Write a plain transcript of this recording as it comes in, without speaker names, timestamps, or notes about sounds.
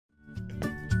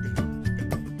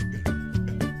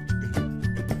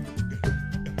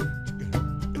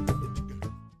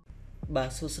bà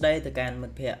số đây từ can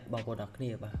mình phẹ bảo cô đọc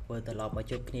kia bà vừa từ lọp mà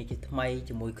chụp kia chỉ thay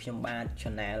chỉ mùi trong ba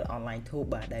channel online thu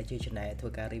bà đây chơi channel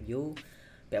thôi cả review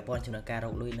vẽ bọn chúng là ca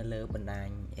rộng lui nó lơ bình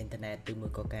đàn internet từ mùi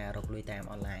có ca rộng lui tam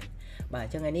online bà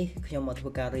chắc ngày ní trong một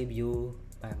thôi ca review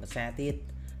bà mà xa tiết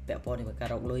vẽ bọn thì ca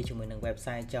rộng lui cho mình nâng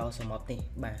website cho smart này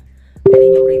bà cái này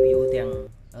nhóm review tiền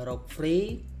rộng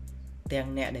free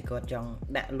tiền nè để có trong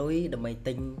đã lui đầm mày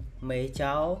tinh mê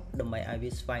cháu đầm mày ai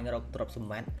biết phai rộng trọc sum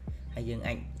mắt hay dương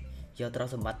anh do trọc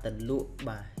sum mắt tình lụa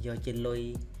bà do trên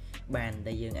lui bàn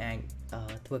để dương anh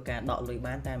thua ca đọ lui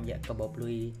bán tam dạng cả bột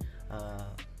lui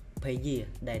phê dìa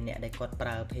để nè để có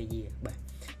pra phê dìa bà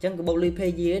chẳng cái bộ lui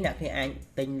phê dìa nè thì anh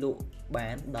tinh lụa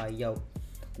bán đòi dầu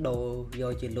đồ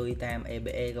do trên lui tam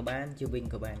EBE của bán chưa bình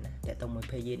của bạn để tông một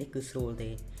phê dìa nó cứ xua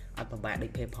thì anh và bạn được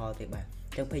PayPal thì bà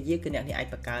trong phê dìa cái nè thì anh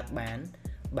bạc card bán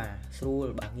bà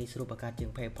xua bà nghi xua bạc card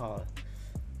trường PayPal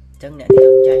chẳng nè thì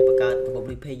trong chạy bạc card của bộ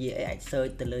lui phê dìa anh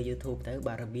search từ lời YouTube tới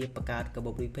bà biết bạc card của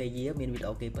bộ lui phê dìa mình video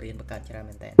ok bền bạc card ra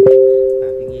mình tẹn bà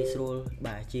nghi xua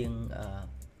bà chiêng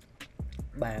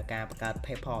bà cả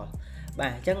PayPal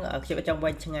bà chẳng ở trong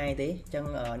quanh ngày thế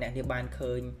chẳng nè thì ban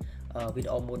khơi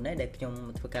video muốn đấy để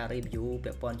trong ca review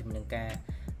về con cho mình ca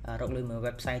rộng lên một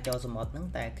website cho smart nắng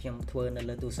tại trong thua nên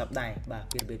là tu sắp đài bà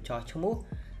việc cho chúng mút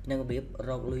nên biết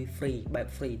rộng lui free bài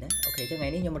free đấy ok cho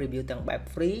ngàyนี้nhưng mà review tặng bài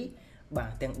free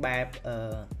bà tặng bài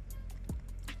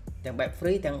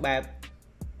free tặng bài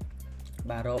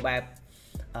bà rồi bài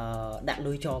đặt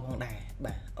lui cho bằng đài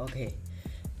bà ok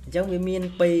trong với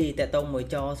miền pi tại tông mới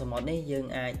cho số một đấy dương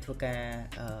ai thua ca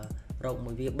rộng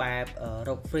một việc bài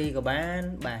rộng free của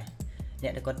bán bài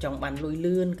nè để còn trong ban lôi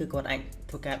lươn cứ còn anh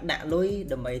thua ca đã lôi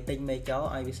đầm mấy tinh mấy chó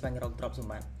ai biết sang rộng trọc số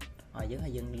bạn ở dưới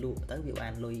hay dương lụ tới việc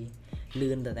ăn lôi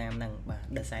lươn từ tam năng bà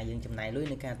đợt sai dương trong này lưới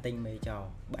nên ca tinh mấy chó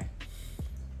bạn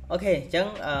ok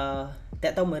chẳng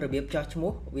tại tông mới được biết cho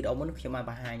chúng video muốn khi mà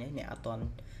bà hai nhé nè toàn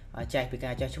chạy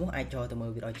pk cho chúng ai cho từ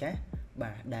mới video chat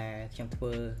bà đà trong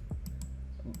thua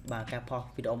bà ca po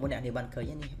video muốn nè thì ban khởi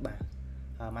nhé bà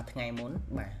mà ngày muốn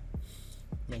bà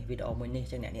này video mình đi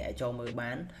cho nè để cho mới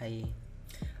bán hay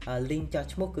link cho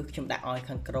chúng cứ chúng đã oi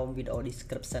khăn chrome video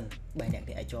description bài nhạc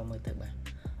để cho mới từ bà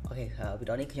ok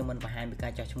video này cho mình và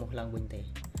 20k cho chúng một lần bình thì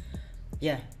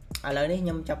yeah lời này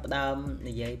nhâm chấp đam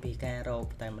để dây pk rồi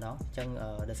tại mà đó chân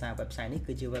để sao website này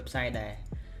cứ chưa website để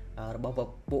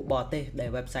bộ bò tê để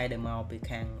website để màu bị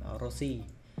hàng Rossi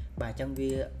bà chân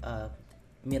vi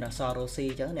miền ở so Rossi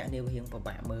chứ nè điều hiện của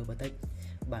bạn mơ và tích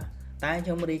bà tại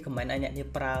trong đi comment anh nhận như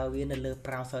prao viên lơ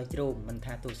prao soi chrum mình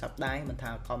thà tụ sắp đáy mình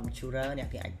thà computer nè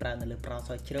thì anh prao lơ prao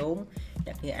soi chrum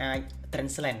nè thì ai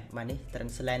translate mà đi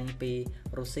translate pi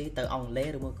Rossi từ ông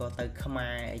lê rồi có từ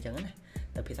khmer chẳng này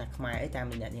từ phía khmer ấy ta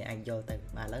mình nhận như anh vô từ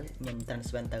bà lớn nhầm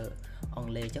translate từ ông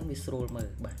lê chẳng bị scroll mờ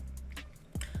bà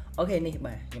ok nè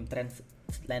bà nhầm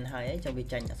translate hai ấy trong vi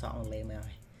tranh ở so ông lê mà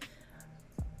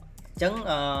chẳng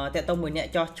tại tông mình nhẹ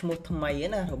cho một thằng mày ấy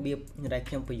nè rồi biết như đây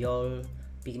trong video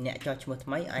bị nhẹ cho một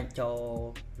mấy anh cho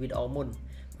video môn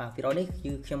và video này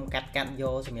như trong cắt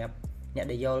vô xem nhập nhẹ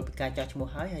để vô ca cho một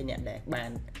hơi hay nhẹ để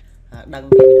bàn đăng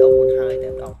video môn hơi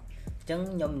tại đầu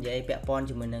chẳng nhom vậy bẹ pon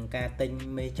cho mình ca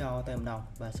tinh mê cho tại đầu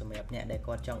và xem nhập nhẹ để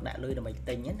con trong đã lưới được mình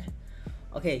tinh nhé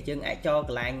ok chừng ai cho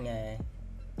cái lạnh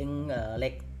nhưng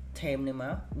lệch thêm nữa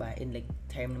mà bà in lệch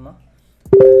thêm nữa mà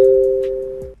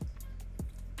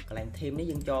cái lạnh thêm đấy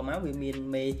dừng cho máu vì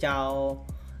miền mê cho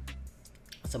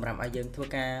sầm rằm ai dương thua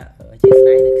ca ở trên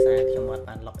sải được xa trong một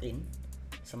bàn login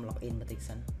xong login và tích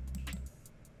sẵn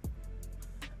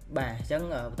bà chẳng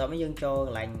ở tao mới dương cho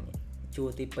lành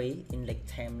chua tí phí in lịch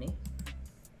thêm ní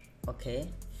ok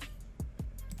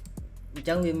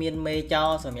chẳng vì miền mê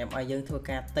cho sầm em ai dương thua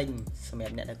ca tinh sầm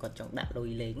em nhận được còn trong đạn đôi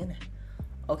lên nữa nè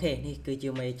ok đi cứ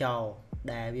chưa mê cho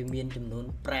đà vì miền chùm nón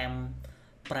pram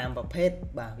và phết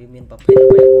bà vì miền và phết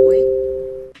về muối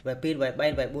về pin về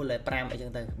bay về buôn lại pram ở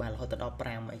chân từ bà là hồi từ đó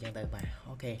pram ở chân từ bà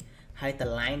ok hai tờ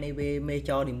lái này về mê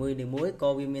cho thì muối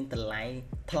co viên miên tờ lái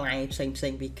thay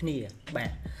xanh vì kia bà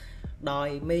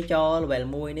đòi mê cho là về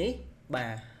môi ní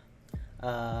bà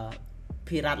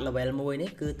pirat là về môi ní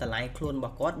cứ tờ lái luôn bà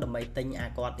cốt đầm mày tinh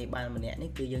cọt thì bà mình nhẹ ní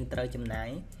cứ dân trời chấm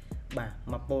nái bà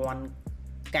mà pon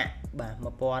cạn bà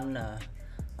mà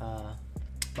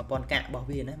pon cạn bảo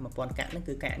viên đấy mà pon cạn nó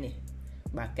cứ cạn nè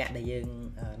bà cạn để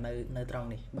dương nơi trong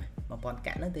này mà còn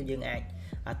cạn nó từ dương ai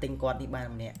tinh con đi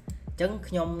bàn nè chấn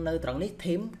nhom nơi trong nít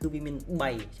thím cứ vì mình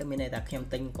bày cho mình này là nhom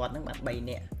tinh con nó bạn bày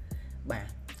nè bà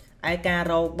ai ca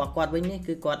râu bọc quạt với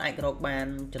cứ con ai râu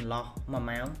bàn trần lọ mà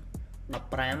máu đập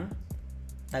ram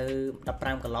từ đập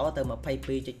ram cả ló từ mà pay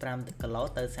pi chích ram từ cả ló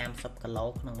từ sam sập cả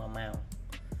ló năng mà màu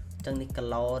ចឹងនេះគី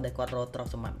ឡូដែលគាត់រកទ្រព្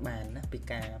យសម្បត្តិបានណាពី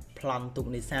ការប្លន់ទុក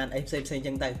នេសាទអីផ្សេង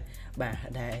ចឹងទៅបាទ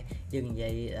ដែលយើងនិយា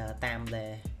យតាមដែ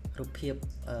លរូបភាព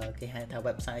គេហៅថា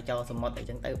website ចោលសមុទ្រអី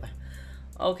ចឹងទៅបាទ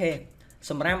អូខេ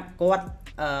សម្រាប់គាត់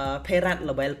Payrat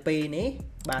level 2នេះ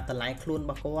បាទតម្លៃខ្លួនរ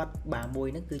បស់គាត់បាទមួយ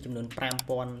ហ្នឹងគឺចំនួន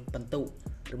 5000 បន្ទុក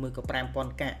ឬមួយក៏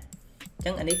 5000 កាក់អញ្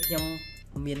ចឹងអានេះខ្ញុំ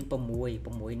មាន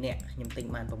6នាក់ខ្ញុំទិញ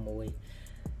បាន6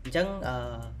អញ្ចឹង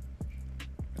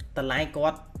តម្លៃគា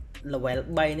ត់ level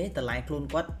 3នេះតម្លៃខ្លួន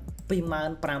គាត់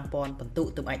 25000 បន្ទុក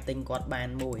ទើបអាចទិញគាត់បាន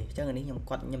មួយអញ្ចឹងអានេះខ្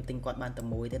ញុំទិញគាត់បានតែ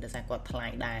មួយទេដោយសារគាត់ថ្លៃ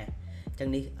ដែរអញ្ចឹង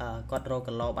នេះគាត់រក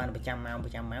គីឡូបានប្រចាំម៉ោង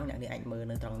អ្នកនេះអាចមើល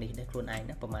នៅត្រង់នេះដែរខ្លួនឯង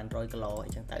ណាប្រហែល100គីឡូអី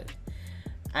ចឹងទៅ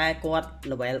ឯគាត់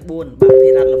level 4 បាទ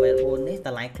Payrat level 4នេះត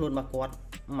ម្លៃខ្លួនរបស់គាត់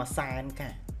 100,000 កា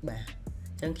បាទ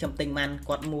អញ្ចឹងខ្ញុំទិញបាន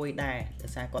គាត់មួយដែរដោ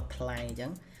យសារគាត់ថ្លៃអញ្ចឹ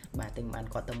ងបាទទិញបាន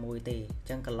គាត់តែមួយទេអញ្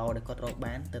ចឹងគីឡូដែលគាត់រក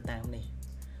បានទៅតាមនេះ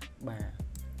បាទ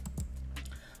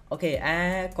អូខេ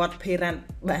គាត់ Payrat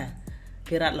បាទ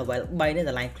Payrat level 3នេះ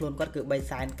តម្លៃខ្លួនគាត់គឺ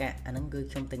 300,000 កាអាហ្នឹងគឺ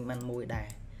ខ្ញុំទិញបានមួយដែរ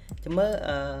ចាំមើល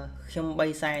ខ្ញុំ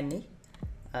 300,000 នេះ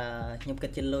ខ្ញុំគិត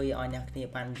ជាលុយឲ្យអ្នកគ្នា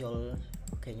បានយល់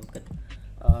អូខេខ្ញុំគិត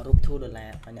រូប$2ឲ្យ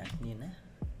អ្នកគ្នាណា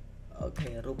អូខេ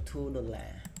រូប$2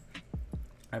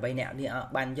ហើយបីអ្នកនេះ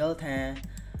បានយល់ថា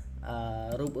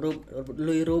រូប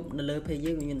លុយរូបនៅលើ page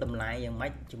វាមានតម្លៃយ៉ាងម៉េ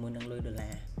ចជាមួយនឹងលុយ$អ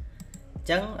ញ្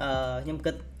ចឹងខ្ញុំ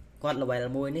គិតគាត់ level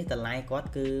 1នេះតម្លៃគាត់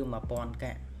គឺ 1000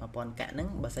 កាក់ហ្នឹង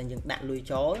បើសិនយើងដាក់លុយ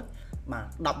ចូលបាទ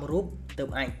10រូបទើប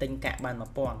អាចទិញកាក់បាន 1000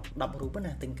 10រូប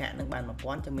ណាទិញកាក់ហ្នឹងបាន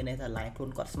 1000 ចាំមានន័យថាតម្លៃខ្លួន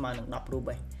គាត់ស្មើនឹង10រូប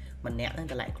ឯងម្នាក់ហ្នឹង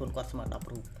តម្លៃខ្លួនគាត់ស្មើ10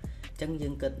រូបអញ្ចឹងយើ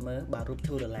ងគិតមើលបាទរូប$2អ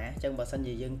ញ្ចឹងបើសិន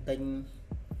ជាយើងទិញ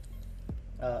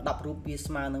10រូបវា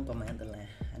ស្មើនឹងប្រហែល$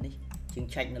អានេះយើង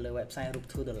ឆែកនៅលើ website រូប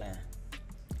$2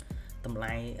តម្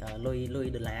លៃលុយ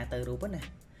$ទៅរូបណាអ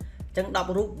ញ្ចឹង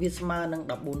10រូបវាស្មើនឹង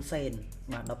14សេន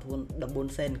បាទ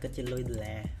14សេនគិតជាលុយ$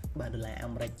បាទ$អា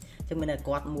មេរិកអញ្ចឹងមានតែ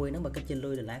គាត់មួយហ្នឹងបើគិតជាលុ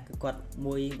យ$គឺគាត់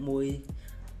មួយ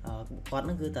គាត់ហ្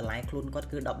នឹងគឺតម្លៃខ្លួនគាត់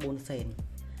គឺ14សេន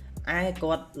ឯ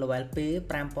គាត់ level 2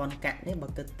 5000 កាក់នេះបើ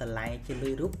គិតតម្លៃជាលុ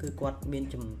យរូបគឺគាត់មាន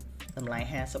តម្លៃ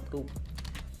50រូបអ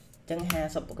ញ្ចឹង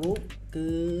50រូបគឺ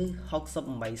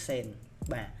68សេន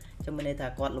បាទអញ្ចឹងមានន័យថា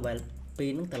គាត់ level 2ហ្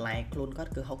នឹងតម្លៃខ្លួនគា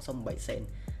ត់គឺ68សេន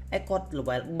ឯគាត់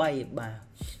level 3បា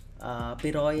ទ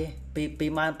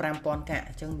25000 កាក់អ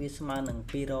ញ្ចឹងវាស្មើនឹង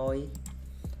200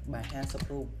បាទ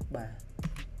50រូបបាទ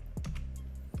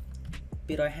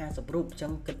250រូបអញ្ចឹ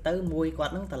ងគិតទៅមួយគា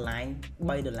ត់នឹងតម្លៃ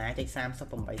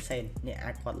$3.38សេននេះ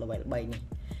អាចគាត់ level 3នេះ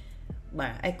បា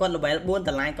ទឯគាត់ level 4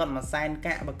តម្លៃគាត់100,000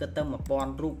 កាក់បើគិតទៅ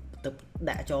1000រូបទៅ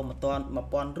ដាក់ចូល1000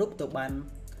រូបទៅបាន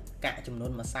កាក់ចំនួ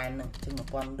ន100,000ហ្នឹងអញ្ចឹង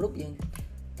1000រូបយើង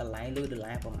តម្លៃលុយ$ប្រ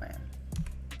ហែល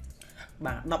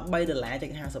បាទ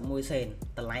$13.51សេន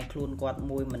តម្លៃខ្លួនគាត់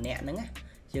មួយម្នាក់ហ្នឹងណា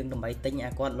យើងដើម្បីទិញឲ្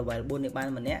យគាត់ level 4នេះបាន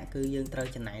ម្នាក់គឺយើងត្រូវ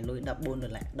ចំណាយលុយ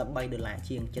$13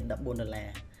ជាងជិត$14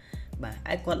បាទ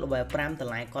ឯគាត់ level 5ត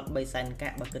ម្លៃគាត់300,000 កា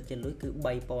ក់បើគិតជាលុយគឺ3000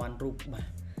រូបបាទ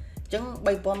អញ្ចឹង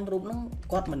3000រូបហ្នឹង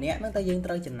គាត់ម្នាក់ហ្នឹងតែយើងត្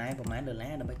រូវចំណាយប្រហែល$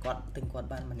ដើម្បីគាត់ទិញគាត់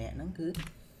បានម្នាក់ហ្នឹងគឺ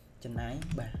ចំណាយ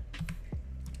បាទ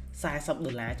$40.51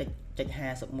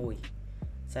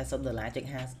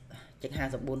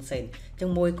 $40.54 សេនអញ្ចឹង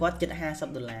មួយគាត់ជិត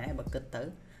$50បើគិតទៅ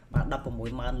បាទ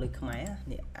160000លុយខ្មែរ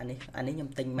នេះអានេះខ្ញុំ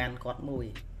ទិញបានគាត់មួយ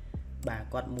បាទ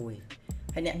គាត់មួយ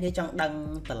ហើយអ្នកនេះចង់ដឹង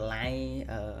តម្លៃ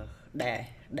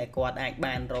ដែលគាត់អាច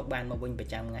បានរកបានមកវិញប្រ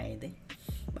ចាំថ្ងៃទេ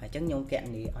បាទអញ្ចឹងខ្ញុំកណ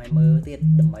នីឲ្យមើលទៀត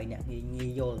ដើម្បីអ្នកងាយ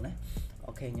យល់ណា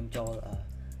អូខេខ្ញុំចូល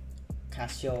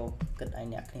Casio គិតឲ្យ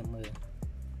អ្នកគ្នាមើល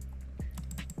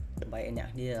ដើម្បីឲ្យអ្នក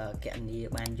គ្នាកណនី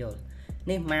បានយល់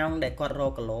នេះម៉ោងដែលគាត់រ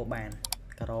កគីឡូបាន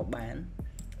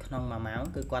ក្នុងមួយម៉ោង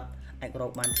គឺគាត់អាចរ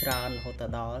កបានច្រើនរហូត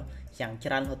ដល់យ៉ាងច្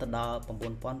រើនរហូតដល់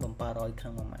9700ក្នុ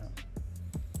ងមួយម៉ោង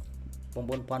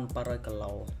9700គី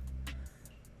ឡូ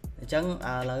អញ្ចឹង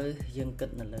ឥឡូវយើងគិត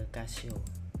នៅលើ Casio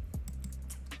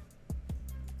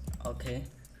អូខេ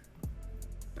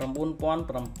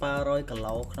9700គី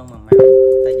ឡូក្នុងមួយម៉ោង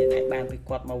តែយើងអាចបានពី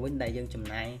គាត់មកវិញដែលយើងចំ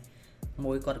ណាយ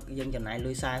មួយគាត់យើងចំណាយ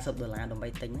លុយ$40ដើម្បី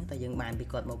ទិញហ្នឹងតែយើងបានពី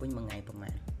គាត់មកវិញមួយថ្ងៃប្រហែ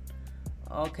ល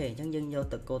អូខេអញ្ចឹងយើងយក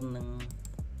ទៅគុណនឹង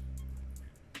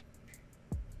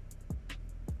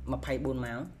24ម៉ោង1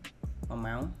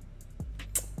ម៉ោង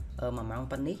1ម៉ោង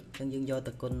ប៉ុណ្នេះអញ្ចឹងយើងយក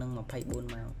ទៅគុណនឹង24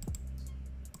ម៉ោង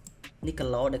នេះគី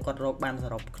ឡូដែលគាត់រកបានស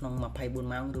រុបក្នុង24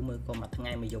ម៉ោងឬមួយក៏មួយថ្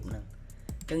ងៃមួយយប់ហ្នឹង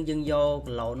អញ្ចឹងយើងយក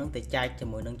គីឡូហ្នឹងទៅចែកជា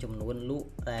មួយនឹងចំនួនលក់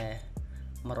តែ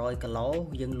100គីឡូ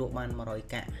យើងលក់បាន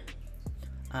100កាក់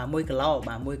1គីឡូ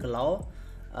បាទ1គីឡូ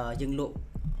យើងលក់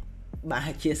បាទអ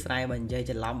ធិស្ឋានបើនិយាយ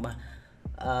ច្រឡំបាទ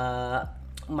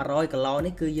100គីឡូ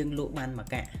នេះគឺយើងលក់បាន1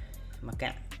កាក់បា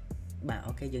ទ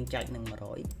អូខេយើងចែកនឹង100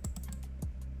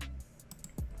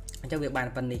អញ្ចឹងវាបាន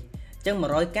ប៉ុណ្នេះអញ្ចឹង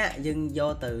100កាក់យើងយ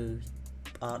កទៅ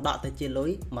đọ tới chia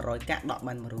lối mà rồi cắt đọ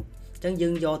bàn mà rụp chẳng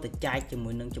dương do từ chai cho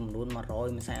mùi nâng chùm luôn mà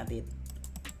rồi mà xa tiệt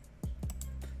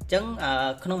chẳng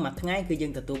không mặt ngay cứ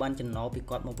dương từ tu ban trình nó bị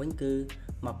cọt một vấn cư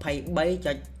mà pay bấy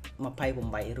cho mà pay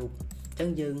vùng 7 rụp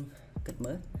chẳng dương kịch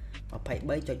mới mà pay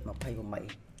bấy cho mà pay vùng 7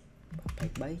 pay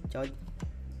bấy cho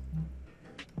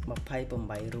mà pay vùng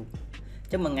 7 rụp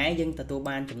chẳng mà ngay dương từ tu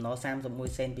ban trình nó sam rồi mùi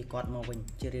sen bị cọt một vấn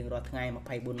chưa riêng rồi ngay mà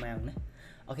pay buôn màu nữa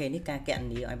ok ní ca kẹn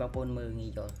đi ai bao pôn mờ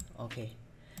nghỉ rồi ok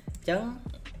chẳng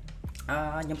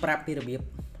nhầm prap đi được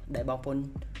để bao pôn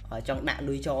ở trong đạn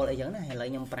lùi cho đây giống này hay lấy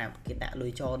nhầm prap cái đạn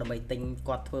lùi cho để mày tinh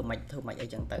quạt thưa mạch ở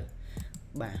chẳng tử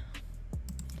bà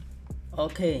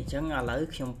ok chẳng là lấy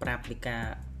nhầm prap đi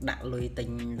ca đạn lùi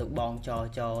tinh lục bong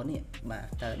cho nè bà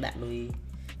tờ đạn lùi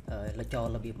là cho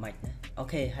là việc mạch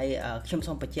ok hay xem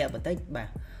xong phải che và tích bà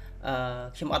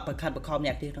xem ọt bật khát bật com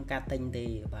nhạc đi trong ca tinh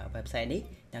thì website đi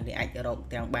nhạc đi ảnh rộng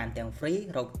tiếng bàn tiếng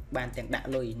free rộng bàn tiếng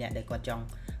đạn lùi nè để có trong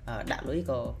đạn lưới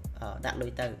có đạn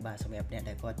lùi từ bà xong đẹp nè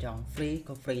để có trong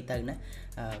free từ nữa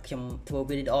trong thua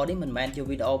video đi mình mang cho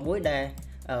video mỗi đa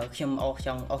trong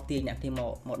trong tiền nhạc thì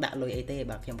một đạn lùi et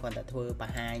bà trong còn tại thua bà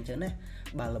hai chứ nè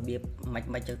bà là biệt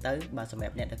mạch cho tới bà xong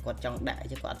đẹp nè để có trong đại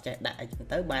chứ có chạy đại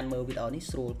tới ban mơ video ní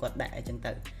sưu có đại chân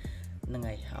tự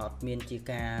ngày họ miền chỉ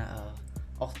ca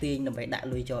tiền là phải đạn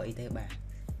lùi cho et bà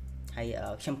hay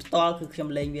ở trong storeคือខ្ញុំ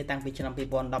លេងវាតាំងពីឆ្នាំ2019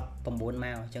មក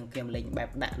អញ្ចឹងខ្ញុំលេងបែប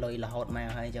ដាក់លុយរហូតមក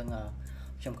ហើយអញ្ចឹង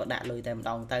ខ្ញុំក៏ដាក់លុយតែម្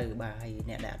ដងទៅបាទហើយ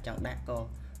អ្នកដែលចង់ដាក់ក៏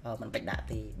មិនបាច់ដាក់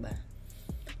ទេបាទ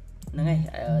ហ្នឹងហើយ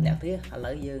អ្នកទៀតឥ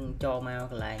ឡូវយើងចូលមក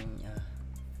កន្លែង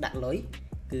ដាក់លុយ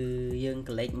គឺយើង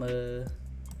កលេចមើល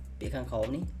ពាក្យខាងក្រោម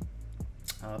នេះ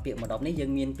ពាក្យម្ដងនេះយើ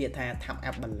ងមានពាក្យថា tap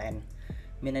up balance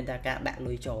មានន័យថាការដាក់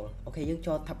លុយចូលអូខេយើង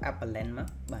ចូល tap up balance មក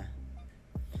បាទ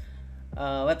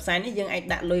website នេះយើងអាច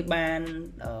ដាក់លុយបាន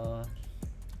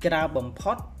ច្រើនបំ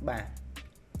ផុតបាទ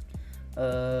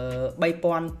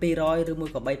3200ឬមួយ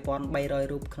ក៏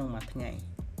3300រូបក្នុងមួយថ្ងៃ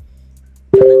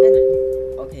ហ្នឹងណា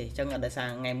អូខេអញ្ចឹងដោយសារ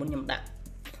ថ្ងៃមុនខ្ញុំដាក់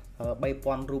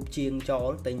3000រូបជាងចូល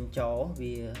ទិញចូល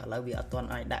វាឥឡូវវាអត់ទាន់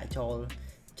អាចដាក់ចូល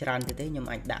ច្រើនទេខ្ញុំ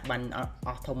អាចដាក់បានអ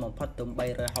ស់ធំបំផុតទៅ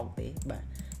360ទេបាទ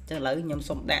អញ្ចឹងឥឡូវខ្ញុំ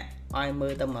សុំដាក់ឲ្យមើ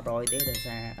លទៅ100ទេដោយ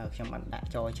សារខ្ញុំបានដាក់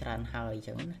ចូលច្រើនហើយអញ្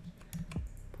ចឹងណា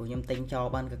ខ្ញុំទិញចោល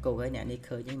បានកកហើយអ្នកនេះ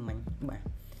ឃើញហ្នឹងមិញបាទ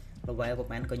level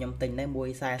ប្រហែលក៏ខ្ញុំទិញដែរ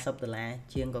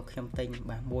$140ជាងក៏ខ្ញុំទិញ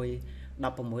បាទ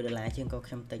$16ជាងក៏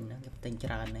ខ្ញុំទិញណាខ្ញុំទិញច្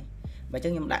រើនហ្នឹងបើអញ្ចឹ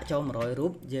ងខ្ញុំដាក់ចូល100រូ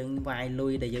បយើងវាយលុ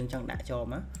យដែលយើងចង់ដាក់ចូល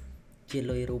មកជា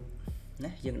លុយរូប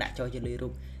ណាយើងដាក់ចូលជាលុយរូ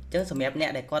បអញ្ចឹងសម្រាប់អ្នក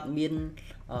ដែលគាត់មាន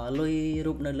លុយ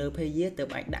រូបនៅលើ page ទើប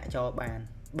អាចដាក់ចូលបាន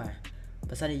បាទ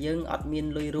បើសិនជាយើងអត់មាន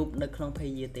លុយរូបនៅក្នុង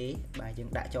page ទេបាទយើង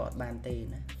ដាក់ចូលអត់បានទេ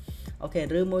ណាអូខេ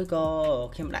ឬមួយក៏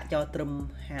ខ្ញុំដាក់ចូលត្រឹម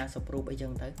50រូបអីចឹ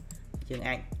ងទៅយើង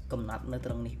អាចកំណត់នៅត្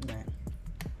រង់នេះបានឥ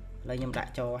ឡូវខ្ញុំដា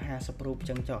ក់ចូល50រូប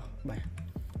ចឹងចុះបាទ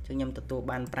ចឹងខ្ញុំទទួល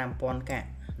បាន5000កាក់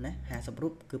ណា50រូ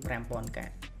បគឺ5000កា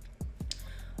ក់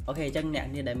អូខេអញ្ចឹងអ្នក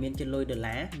នេះដែលមានជាលុយដុល្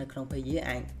លារនៅក្នុង page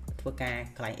អាចធ្វើការ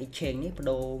កន្លែង exchange នេះប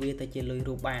ដូរវាទៅជាលុយ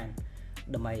រូបបាន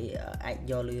ដើម្បីអាច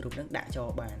យកលុយរូបហ្នឹងដាក់ចូល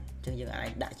បានអញ្ចឹងយើងអា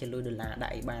ចដាក់ជាលុយដុល្លារដា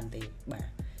ក់អីបានទេបាទ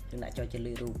យើងដាក់ចូលជា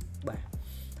លុយរូបបាទ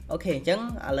អូខេអញ្ចឹង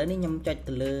ឥឡូវនេះខ្ញុំចុច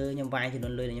ទៅលើខ្ញុំវាយចំនួ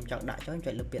នលុយដែលខ្ញុំចង់ដាក់ចូល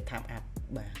ចុចលើពាក្យ tap up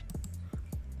បាទ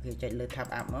គេចុចលើ tap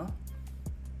up មក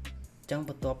អញ្ចឹងប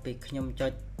ន្ទាប់ពីខ្ញុំចុ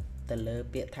ចទៅលើ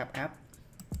ពាក្យ tap up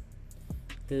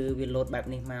គឺវាលោតបែប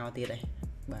នេះមកទៀតឯង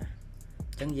បាទ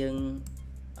អញ្ចឹងយើង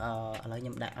ឥឡូវខ្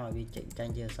ញុំដាក់ឲ្យវាចា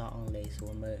ញ់ជាអក្សរអង់គ្លេសស្រួ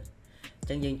លមើលអញ្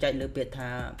ចឹងយើងចុចលើពាក្យថា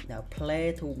play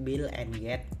to build and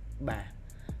get បាទ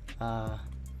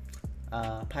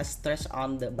plus stress on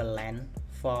the balance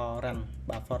for run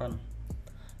បាទ for run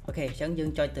អូខេអញ្ចឹងយើ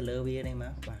ងចុចទៅលើវានេះម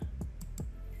កបាទ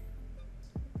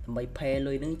ដើម្បី pay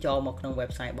លុយនឹងចូលមកក្នុង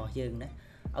website របស់យើងណា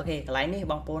អូខេកន្លែងនេះ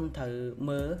បងប្អូនត្រូវ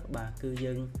មើលបាទគឺ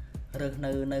យើងរើស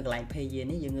នៅកន្លែង page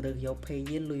នេះយើងរើសយក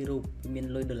page លុយរូបមាន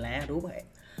លុយដុល្លាររូប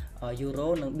យូរ៉ូ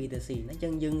និង BTC ណាអញ្ចឹ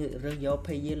ងយើងរើសយក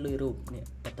page លុយរូបនេះ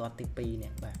បន្ទាត់ទី2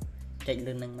នេះបាទចុច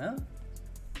លើនឹងមក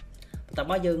បន្ទាប់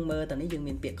មកយើងមើលតនេះយើង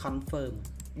មានពាក្យ confirm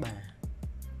បាទ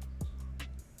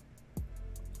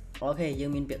អូខេយើ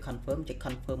ងមានពាក្យ confirm ចុច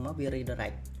confirm មកវា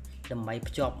redirect ដើម្បី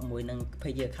ភ្ជាប់មួយនឹង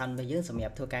page account របស់យើងសម្រា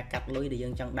ប់ធ្វើការកាត់លុយដែលយើ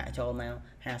ងចង់ដាក់ចូលមក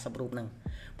50រូបហ្នឹង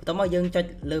បន្ទាប់មកយើងចុច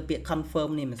លើពាក្យ confirm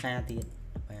នេះមួយសារទៀត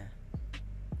បាទ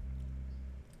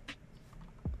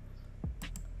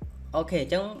អូខេអ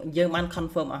ញ្ចឹងយើងបាន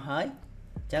confirm អស់ហើយ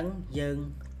អញ្ចឹងយើង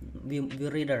វា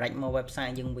redirect មក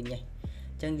website យើងវិញហ្នឹង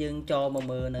អញ្ចឹងយើងចូលមក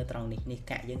មើលនៅត្រង់នេះ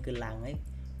កាក់យើងគឺឡើងហើយ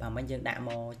បាទមិនយើងដាក់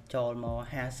មកចូលមក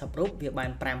50រូបវាបាន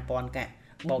5000កាក់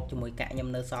បូកជាមួយកាក់ខ្ញុំ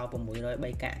នៅសល់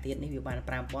603កាក់ទៀតនេះវាបាន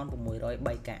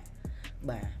5603កាក់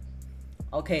បាទ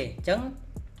អូខេអញ្ចឹង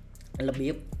របៀ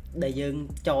បដែលយើង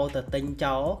ចូលទៅទិញ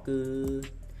ចោលគឺ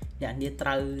អ្នកនេះត្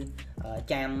រូវ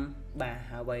ចាំបាទ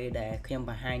ហើយដែលខ្ញុំ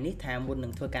បង្ហាញនេះថាមុននឹ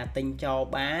ងធ្វើការទិញចោល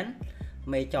បាន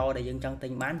មេចោលដែលយើងចង់ទិ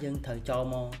ញបានយើងត្រូវចូល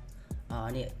មក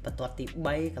នេះបន្ទាត់ទី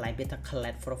3កន្លែងពាក្យថា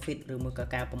collect profit ឬមួយក៏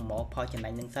ការប្រមូលផលចំណេ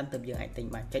ញនឹងសិនទើបយើងអាចទិញ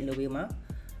បានចុចលើវាមក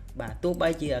បាទទោះបី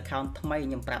ជា account ថ្មី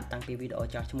ខ្ញុំប្រាប់តាំងពីវីដេអូ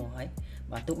ចោះឈ្មោះហើយ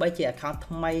បាទទោះបីជា account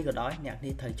ថ្មីក៏ដោយអ្នក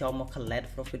នេះត្រូវចូលមក collect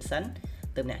profit សិន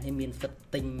ទើបអ្នកនេះមានសិទ្ធិ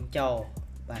ទិញចោល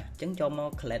បាទអញ្ចឹងចូលមក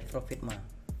collect profit មក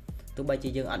ទោះបីជា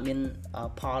យើងអត់មាន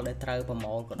ផលដែលត្រូវប្រ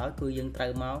មូលក៏ដោយគឺយើងត្រូ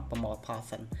វមកប្រមូលផល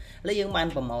សិនឥឡូវយើងបាន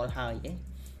ប្រមូលហើយ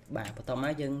បាទបន្ទាប់ម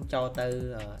កយើងចូលទៅ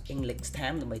English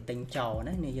time ដើម្បីទិញចោល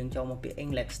ណានេះយើងចូលមកពាក្យ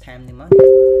English time នេះមក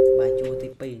បាទជួរទី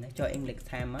2ណាចូល English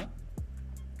time មកអ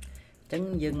ញ្ចឹង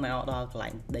យើងមកដល់កន្លែ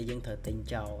ងដែលយើងត្រូវទិញ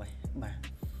ចោលហើយបាទ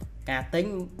ការទិញ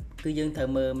គឺយើងត្រូវ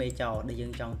មើលមេចោលដែលយើ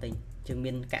ងចង់ទិញយើង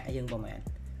មានកាក់យើងប្រហែល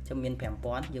ខ្ញុំមាន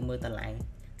 5000 យើងមើលតម្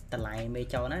លៃមេ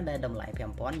ចោលណាដែលតម្លៃ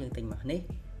 5000 យើងទិញមកនេះ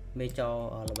មេចោល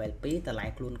level 2តម្លៃ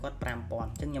ខ្លួនគាត់ 5000 អ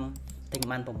ញ្ចឹងខ្ញុំទិញ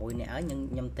បាន6នាក់ហើយ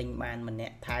ខ្ញុំទិញបានម្នា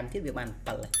ក់ថែមទៀតវាបាន7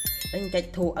ហើយខ្ញុំចុច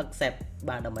to accept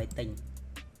បាទដើម្បីទិញ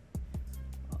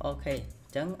អូខេអ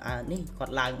ញ្ចឹងនេះគា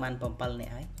ត់ឡើងបាន7នា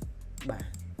ក់ហើយបាទ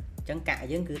អញ្ចឹងកាក់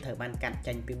យើងគឺត្រូវបានកាត់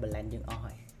ចេញពី balance យើងអស់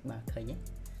ហើយបាទឃើញទេ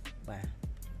បាទ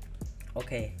អូ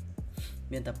ខេ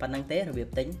មានតែប៉ុណ្្នឹងទេរបៀប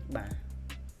ទិញបាទ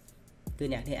គឺ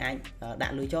អ្នកនេះអាចដា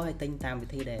ក់លុយចូលឲ្យទិញតាមវិ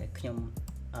ធីដែលខ្ញុំ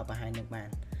បង្ហាញនឹងបាន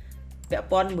ពាក់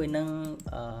ព័ន្ធមួយនឹង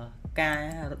ការ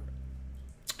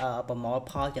ប្រមូល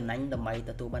ផលចំណេញដើម្បី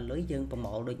ទទួលបានលុយយើងប្រ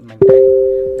មូលដូចមិនដែរ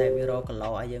តែវារកគីឡូ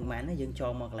ឲ្យយើងបានណាយើងចូ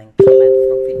លមកកន្លែង collect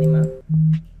profit នេះមក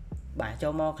បាទចូ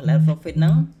លមក collect profit ហ្នឹ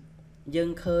ងយើង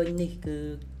ឃើញនេះគឺ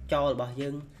ចោលរបស់យើ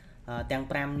ងទាំង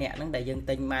5នាក់ហ្នឹងដែលយើង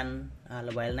ទិញបាន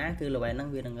level ណាគឺ level ហ្នឹង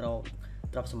វានឹងរក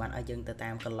ទ្រព្យសម្បត្តិឲ្យយើងទៅតា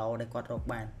មគីឡូដែលគាត់រក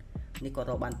បាននេះគាត់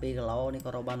រកបាន2គីឡូនេះគា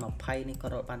ត់រកបាន20នេះគា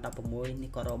ត់រកបាន16នេះ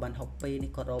គាត់រកបាន62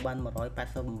នេះគាត់រកបាន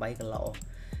188គីឡូអ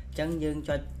ញ្ចឹងយើង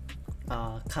ចុច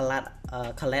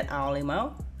collect all នេះមក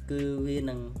គឺវា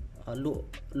នឹងល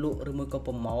ក់ឬមួយក៏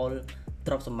ប្រមូល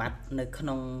ទ្រព្យសម្បត្តិនៅក្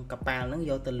នុងកប៉ាល់ហ្នឹង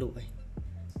យកទៅលក់ឯង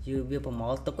វាប្រមូ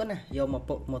លទុកណាយកមក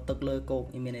ទុកលើគោក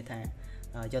មានន័យថា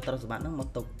យកទ្រព្យសម្បត្តិហ្នឹងមក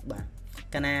ទុកបាទ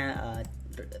កាលណា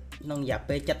ក្នុងរយៈ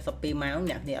ពេល72ម៉ោង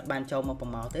អ្នកនេះអត់បានចូលមកប្រ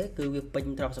មូលទេគឺវាពេញ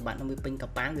ទ្រព្យសម្បត្តិនឹងវាពេញក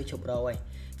ប៉ាល់វាឈប់រកហើយ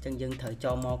អញ្ចឹងយើងត្រូវ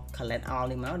ចូលមក collect all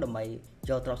នេះមកដើម្បី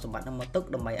យកទ្រព្យសម្បត្តិហ្នឹងមកទុក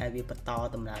ដើម្បីឲ្យវាបន្ត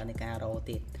ដំណើរនៃការរក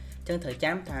ទៀតអញ្ចឹងត្រូវ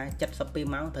ចាំថា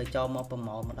72ម៉ោងត្រូវចូលមកប្រ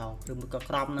មូលម្ដងឬមួយក៏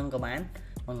ក្រោមហ្នឹងក៏បាន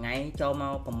មួយថ្ងៃចូលម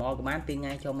កប្រមូលក៏បាន2ថ្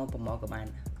ងៃចូលមកប្រមូលក៏បាន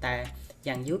តែ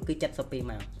យ៉ាងយូរគឺ72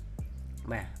ម៉ោង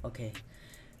បាទអូខេ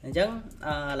អញ្ចឹង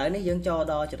ឥឡូវនេះយើងចូល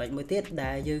ដល់ចំណុចមួយទៀត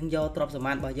ដែលយើងយកទ្រព្យសម្ប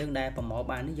ត្តិរបស់យើងដែលប្រមូល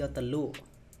បាននេះយកទៅលក់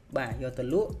បាទយកទៅ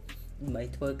លក់ដើម្បី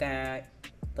ធ្វើការ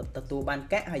ទទួលបាន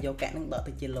កាក់ហើយយកកាក់នឹងដក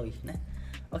ទៅជាលុយណា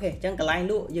អូខេអញ្ចឹងកន្លែង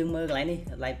លក់យើងមើលកន្លែងនេះ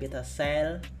កន្លែងពាក្យថា sell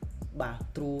បាទ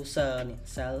trouser នេះ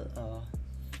sell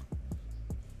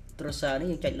trouser នេះ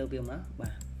យើងចុចលើវាមកបា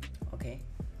ទអូខេអ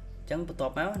ញ្ចឹងបន្ទា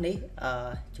ប់មកនេះ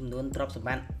ចំនួនទ្រព្យសម្ប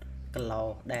ត្តិគីឡូ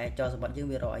ដែលចោលសម្បត្តិយើង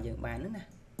វារកឲ្យយើងបានណា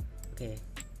អូខេ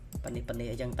ប៉ុណ្នេះ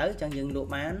អីចឹងទៅអញ្ចឹងយើងលក់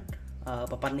បាន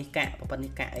ប៉ុណ្នេះកាក់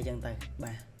អីចឹងទៅ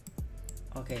បាទ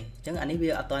អូខេអញ្ចឹងអានេះវា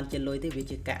អត់តាន់ជាលុយទេវា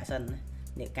ជាកាក់សិនណា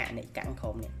នេះកាក់ក្រុ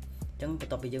មនេះអញ្ចឹងបន្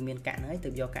ទាប់ពីយើងមានកាក់ហ្នឹងហើយទើ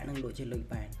បយកកាក់ហ្នឹងលក់ជាលុយ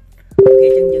បានអូខេអ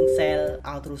ញ្ចឹងយើង sell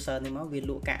out trouser នេះមកវា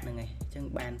លក់កាក់ហ្នឹងហើយអញ្ចឹង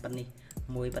បានប៉ុណ្នេះ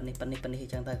មួយប៉ុណ្នេះអ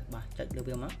ញ្ចឹងទៅបាទចុចលើ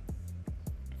វាមក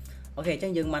អូខេអញ្ចឹ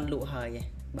ងយើងបានលក់ហើយ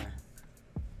បាទ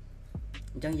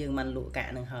អញ្ចឹងយើងបានលក់កាក់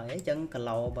ហ្នឹងហើយអញ្ចឹងគី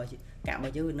ឡូរបស់កាក់រប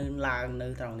ស់យើងនៅឡើងនៅ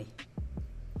ត្រង់នេះ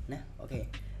ណាអូខេអ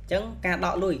ញ្ចឹងការដ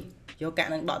កលុយយកកា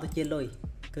ក់នឹងដកទៅជាលុយ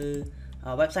គឺ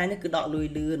website នេះគឺដកលុយ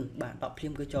លឿនបាទដកភ្លា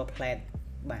មគឺចូល flat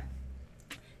បាទ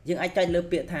យើងអាចចុចលើ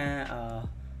ពាក្យថា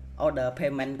order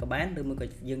payment ក៏បានឬមួយក៏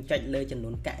យើងចុចលើចំនួ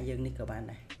នកាក់យើងនេះក៏បាន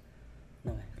ដែរហ្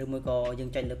នឹងហើយឬមួយក៏យើង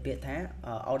ចុចលើពាក្យថា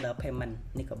order payment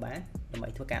នេះក៏បានដើម្បី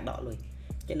ធ្វើការដកលុយ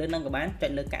ចុចលើហ្នឹងក៏បានចុ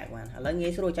ចលើកាក់ក៏បានឥឡូវងា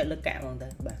យស្រួលចុចលើកាក់ហ្មងទៅ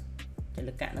បាទចុច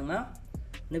លើកាក់ហ្នឹងមក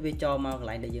នេះវាចូលមកកន្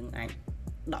លែងដែលយើងអាច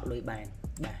ដកលុយបាន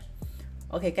បាទ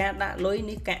អូខេការដាក់លុយ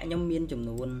នេះកាក់ខ្ញុំមានចំ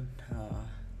នួន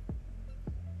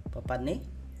ប៉ុណ្ណេះ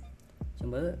ចាំ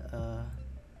មើល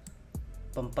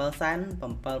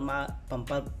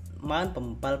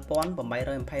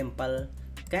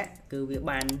77827កាក់គឺវា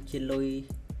បានជាលុយ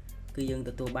គឺយើងទ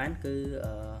ទួលបានគឺ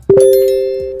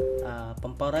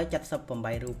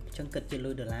778រូបអញ្ចឹងគិតជាលុ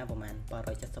យដុល្លារប្រហែល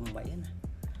778ណា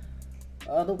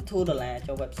រូបធូរដុល្លារ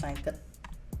ចូល website គិត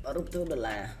រូបធូរដុល្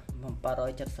លារ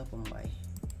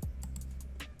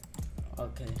778អូ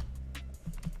ខេអ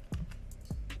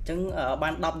ញ្ចឹងបា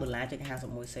ន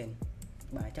$10.51សេន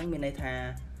បាទអញ្ចឹងមានន័យថា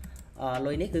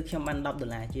លុយនេះគឺខ្ញុំបាន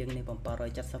$10ជាងនេះ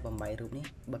778រូបនេះ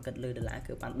បើគិតលើដុល្លារ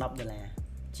គឺបាន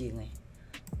$10ជាងហ្នឹង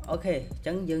អូខេអញ្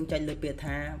ចឹងយើងចុចលើពាក្យ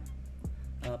ថា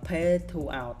pay to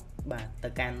out បាទទៅ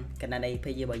កាន់កណ្ដាលនៃ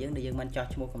page របស់យើងដែលយើងមិនចោះ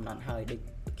ឈ្មោះកំណត់ហើយដូច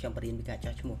ខ្ញុំបរៀនពីការ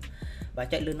ចោះឈ្មោះបាទ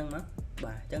ចុចលឿនហ្នឹងមក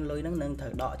បាទអញ្ចឹងលុយហ្នឹងនឹងត្រូ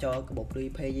វដកចូលកាបូបលុយ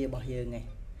page របស់យើងឯង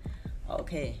អូ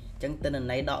ខេអញ្ចឹងទិន្ន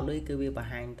ន័យដកលុយគឺវាបង្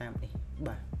ហាញតាមនេះ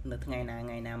បាទនៅថ្ងៃ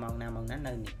ណាម៉ោងណា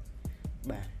នៅនេះ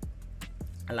បាទ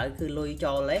ឥឡូវគឺលុយ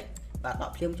ចូលលេបាទដ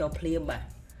កភ្លាមចូលភ្លាមបាទ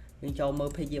យើងចូលមើល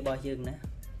page របស់យើងណា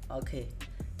អូខេអ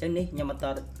ញ្ចឹងនេះខ្ញុំអ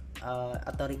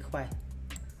ត់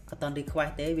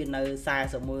request ទេវានៅ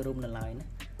41រូបនៅឡើយណាឥ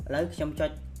ឡូវខ្ញុំចុច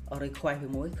request វា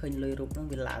មួយឃើញលុយរូបហ្នឹង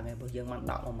វាឡើងហើយព្រោះយើងបាន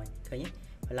ដកមកមិញឃើញ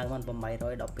ទេឡើងបាន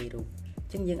812រូបអ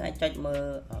ញ្ចឹងយើងអាចចុចមើល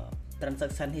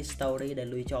transaction history ដែល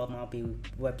លុយចូលមកពី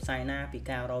website ណាពី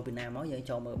ការរកពីណាមកយើង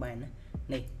ចូលមើលបានណា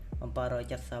នេះ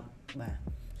770បាទ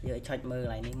យើងអាចចុចមើលក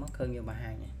ន្លែងនេះមកឃើញវាបង្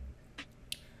ហាញ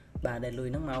បាទដែលលុយ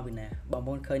ហ្នឹងមកពីណាបងប្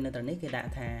អូនឃើញនៅត្រង់នេះគេដា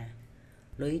ក់ថា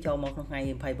លុយចូលមកក្នុងថ្ងៃ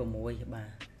26បាទ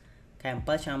ខែ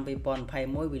7ឆ្នាំ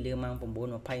2021វេលាម៉ោង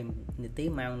 9:20 នាទី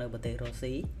ម៉ោងនៅប្រទេសរុស្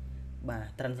ស៊ីបាទ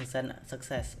transaction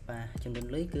success បាទចំនួន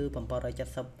លុយគឺ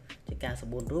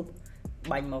770.94រូប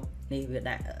បាញ់មកនេះវា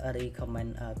ដាក់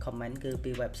comment គឺ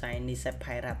ពី website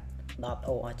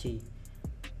nisepirate.org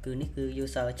គឺនេះគឺ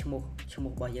user ឈ្មោះរ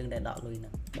បស់យើងដែលដកលុយហ្នឹ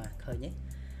ងបាទឃើញទេ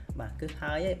បាទគឺ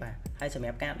ហើយបាទហើយសម្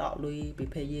រាប់ការដកលុយពី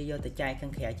page យកទៅចាយខា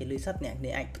ងក្រៅជាលុយសិតអ្នក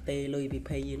នេះអាចផ្ទេរលុយពី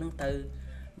page ហ្នឹងទៅ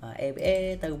ABA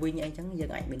ទៅវិញអីចឹងយើ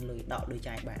ងអាចមានលុយដកលុយ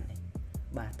ចាយបានទេ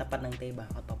បាទតែប៉ុណ្្នឹងទេបាទ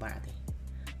អត់បបាក់ទេ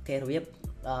គេរបៀប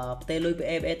ផ្ទេរលុយពី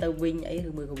ABA ទៅវិញអីឬ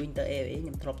មួយក៏វិញទៅ ABA ខ្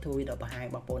ញុំធ្លាប់ធ្វើវីដេអូបង្ហាញ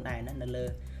បងប្អូនដែរណានៅលើ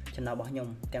channel របស់ខ្ញុំ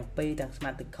ទាំងពីរទាំង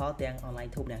Smart Call ទាំង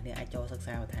online tube អ្នកនេះអាចចូលសិក្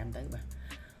សាបន្ថែមទៅបាទ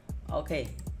អូខេ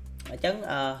អញ្ចឹង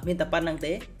មានតែប៉ុណ្្នឹង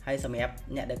ទេហើយសម្រាប់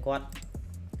អ្នកដែលគាត់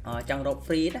ចង់រក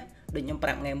free ណាដូចខ្ញុំប្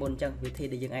រាប់ថ្ងៃមុនអញ្ចឹងវិធី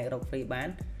ដែលយើងអាចរក free បាន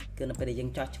គឺនៅពេលដែលយើង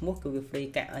ចោះឈ្មោះគឺវា free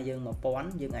កាក់ឲ្យយើង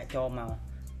 1000 យើងអាចចូលមក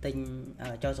ទិញ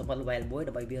ចូលសម្បត្តិ level 1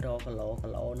ដើម្បីវារកគីឡូ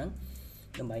ហ្នឹង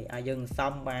ដើម្បីឲ្យយើង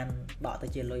សំបានដកទៅ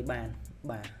ជាលុយបាន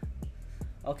បាទ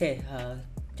អូខេ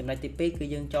ចំណុចទី2គឺ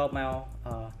យើងចូលមក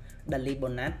daily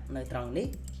bonus នៅត្រង់នេះ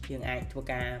យើងអាចធ្វើ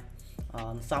ការ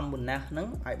សំ bonus ហ្នឹង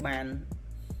ឲ្យបាន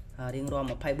រៀងរាល់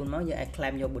24ម៉ោងយើងអាច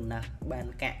claim យក bonus បាន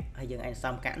កាក់ហើយយើងអាច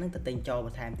សំកាក់ហ្នឹងទៅទិញចូលប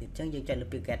ន្ថែមទៀតអញ្ចឹងយើងចុចលើ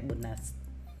ពី get bonus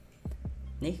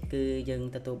នេះគឺយើង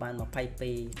ទទួលបាន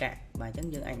22កាក់បាទអញ្ចឹង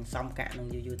យើងអាចសំកាក់នឹង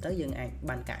យូរទៅយើងអាច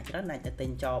បានកាក់ច្រើនអាចទៅទិញ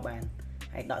ចោលបាន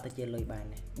ហើយដកទៅជាលុយបាន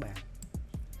បាទ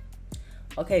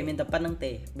អូខេមានតែប៉ុណ្្នឹង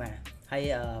ទេបាទហើយ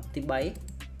ទី3អូ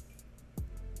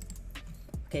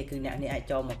ខេគឺអ្នកនេះអាច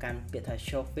ចូលមកកាន់ពាក្យថា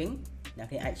shopping អ្នក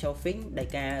នេះអាច shopping ដោយ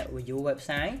ការ view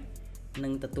website នឹ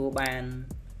ងទទួលបាន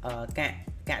កា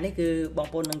ក់នេះគឺបង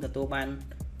ប្អូននឹងទទួលបាន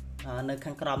នៅ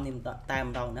ខាងក្រោមនេះតែ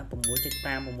ម្ដងណា 6.5 4.5 អ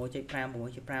ញ្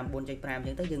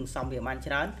ចឹងទៅយើងសំវាបាន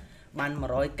ច្រើនបាន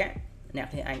100កាក់អ្នក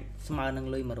នេះអាចស្មើនឹង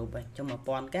លុយ1រូបហើយអញ្ចឹង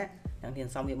1000កាក់អ្នកនេះ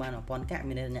សំវាបាន1000កាក់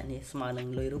មានអ្នកនេះស្មើនឹង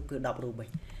លុយរូបគឺ10រូបហើយ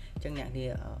អញ្ចឹងអ្នកនេះ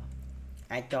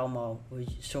អាចចូលមក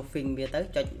shopping វាទៅ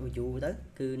ចុច view ទៅ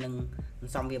គឺនឹង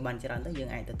សំវាបានច្រើនទៅយើង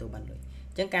អាចទទួលបានលុយ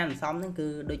អញ្ចឹងការសំហ្នឹងគឺ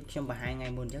ដូចខ្ញុំបង្ហាញថ្ងៃ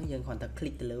មុនអញ្ចឹងយើងគ្រាន់តែ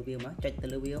click ទៅលើវាមកចុចទៅ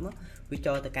លើវាមកវា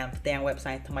ចូលទៅកាន់ផ្ទាំង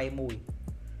website ថ្មីមួយ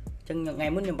អញ្ចឹងថ្ងៃ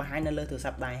មុនខ្ញុំបង្ហាញនៅលើទូរស័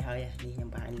ព្ទដៃហើយនេះខ្ញុំ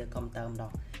បង្ហាញលើកុំព្យូទ័រម្ដ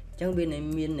ងអញ្ចឹងវា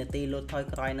មាននាទីលោតថយ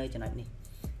ក្រោយនៅចំណុចនេះ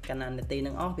កាលណានាទី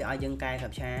នឹងអស់វាឲ្យយើងកែកា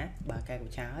ប់ឆាបាទកែកា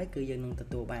ប់ឆាហើយគឺយើងនឹងទ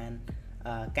ទួលបាន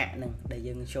កាក់នឹងដែល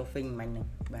យើង shopping មិញហ្នឹង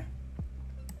បាទ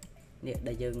នេះ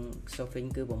ដែលយើង shopping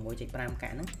គឺ 6.5 កា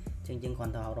ក់ហ្នឹងអញ្ចឹងយើងគ្រា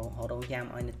ន់តែរងចាំ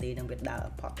ឲ្យនាទីនឹងវាដើរ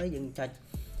ផុតទៅយើងចុច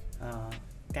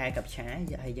កែកាប់ឆា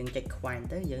ហើយយើងចុចខ្វាញ់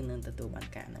ទៅយើងនឹងទទួលបាន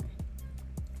កាក់ហ្នឹង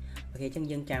អូខេអញ្ចឹង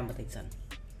យើងចាំបន្តិចសិន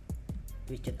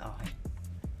វាចិត្តអស់ហើយ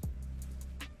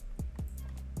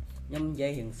ខ្ញុំនិយា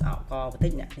យរៀងស្អកកបន្តិ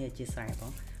ចអ្នកគ្នាជាស្រ័យផ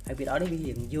ងហើយវីដេអូនេះវា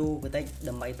រៀងយូរបន្តិច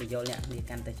ដើម្បីបញ្យល់អ្នកគ្នា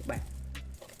កាន់តែច្បាស់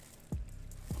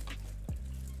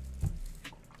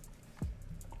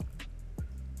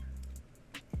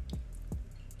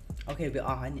អូខេវាអ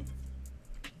ស់ហើយនេះ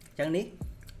អញ្ចឹងនេះ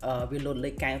វាលោតលេ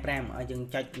ខ95ឲ្យយើង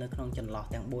ចុចនៅក្នុងចន្លោះ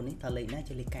ទាំង4នេះថាលេខណា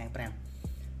ជាលេខ95អ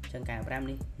ញ្ចឹង95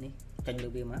នេះចុចលើ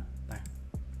វាមកបាទ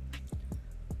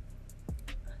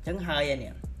អញ្ចឹងហើយនេះ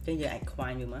អញ្ចឹងយើងអាចខ្វា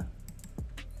ញ់វាមក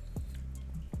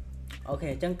អូខេ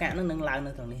អញ្ចឹងកាក់នឹងឡើង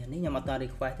នៅត្រង់នេះខ្ញុំអត់ត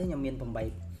request ទេខ្ញុំមាន8000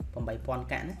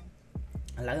កាក់ណា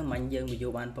ឥឡូវមិញយើង view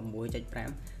បាន 6.5 អញ្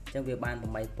ចឹងវាបាន 8000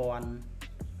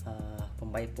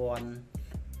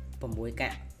 កា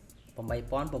ក់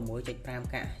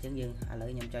 8006.5 កាក់អញ្ចឹងយើងឥឡូវ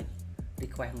ខ្ញុំចុច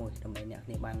request មួយដើម្បីអ្នកគ្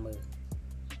នាបានមើល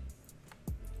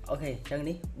អូខេអញ្ចឹង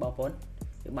នេះបងប្អូន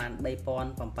វាបាន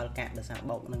 3007 កាក់ដោយសារ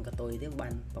បោកនឹងកតុយទៀតបា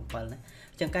ន7ណា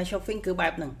អញ្ចឹងការ shopping គឺបែ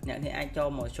បហ្នឹងអ្នកនេះអាចចូល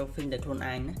មក shopping ដោយខ្លួន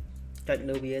ឯងណាចុច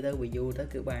លើវាទៅ view ទៅ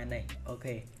គឺបានដែរអូ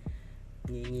ខេ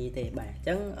ញីទេបាទអញ្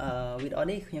ចឹងវីដេអូ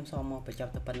នេះខ្ញុំសូមមកបញ្ច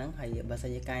ប់តែប៉ុណ្្នឹងហើយបើសិ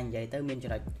នជាការនិយាយទៅមានចំ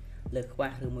ណុចលើខ្វះ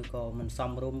ឬមួយក៏មិនស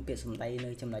មរម្យពាក្យសម្ដីនៅ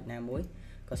ចំណុចណាមួយ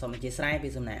ក៏សូមអធិស្ឋានពី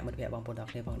សំណាក់មិត្តភ័ក្តិបងប្អូនទាំង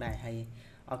គ្នាផងដែរហើយ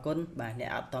អរគុណបាទអ្នក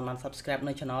អត់ទាន់ subscribe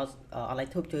នៅ channel អនឡាញ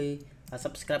YouTube ជួយ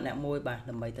subscribe អ្នកមួយបាទ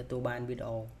ដើម្បីទទួលបានវីដេ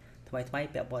អូថ្មីៗ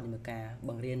ពាក់ព័ន្ធនឹងការប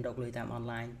ង្រៀនរកលុយតាមអន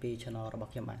ឡាញពី channel រប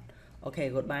ស់ខ្ញុំបាទអូខេ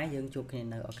goodbye យើងជួបគ្នា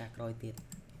នៅឱកាសក្រោយទៀត